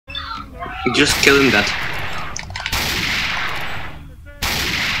You just kill him dead.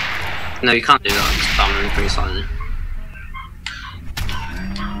 No, you can't do that. It's spamming pretty silently.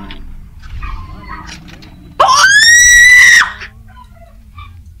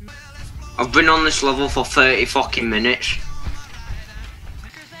 I've been on this level for 30 fucking minutes.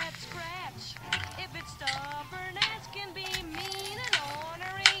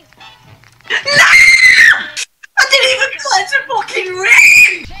 No! I didn't even collect a fucking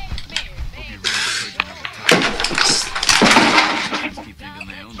ring!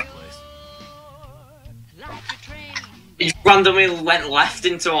 He randomly went left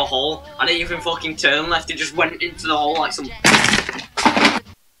into a hole. I didn't even fucking turn left, he just went into the hole like some...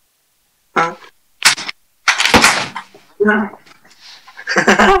 Huh? Ah!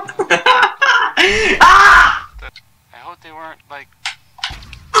 I hope they weren't like...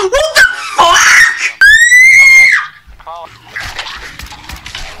 What the fuck?!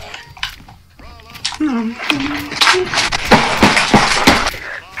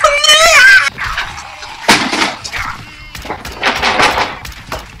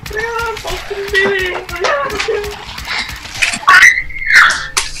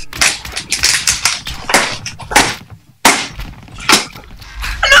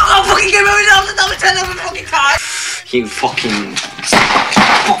 You fucking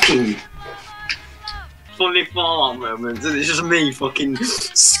funny fallout moments, and it's just me fucking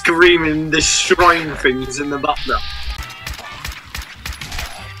screaming, destroying things in the background.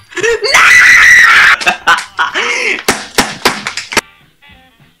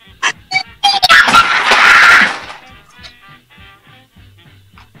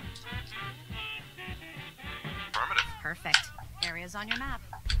 Perfect. Areas on your map.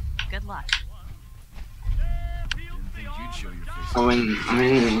 Good luck. I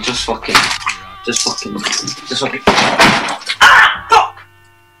mean, just fucking. Ah! Fuck!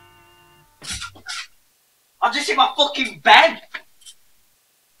 I've just hit my fucking bed!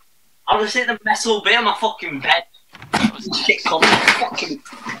 I've just hit the metal bit of my fucking bed. Shit, come fucking.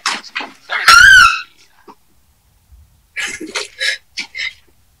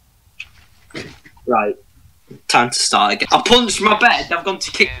 Right. Time to start again. I punched my bed, I've gone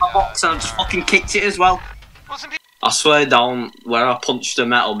to kick my box and I've just fucking kicked it as well. I swear down where I punched the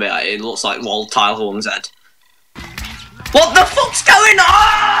metal bit, it looks like Walt Tyler's head. What the fuck's going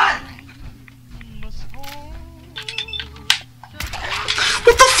on?!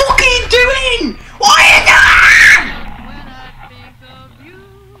 What the fuck are you doing?! What are you doing?!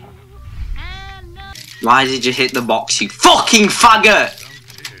 Why did you hit the box, you fucking faggot?!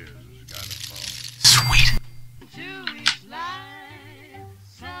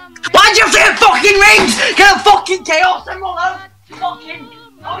 Why'd you have to get fucking rings? Get a fucking chaos and all that fucking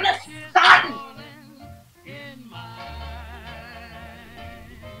on the stand!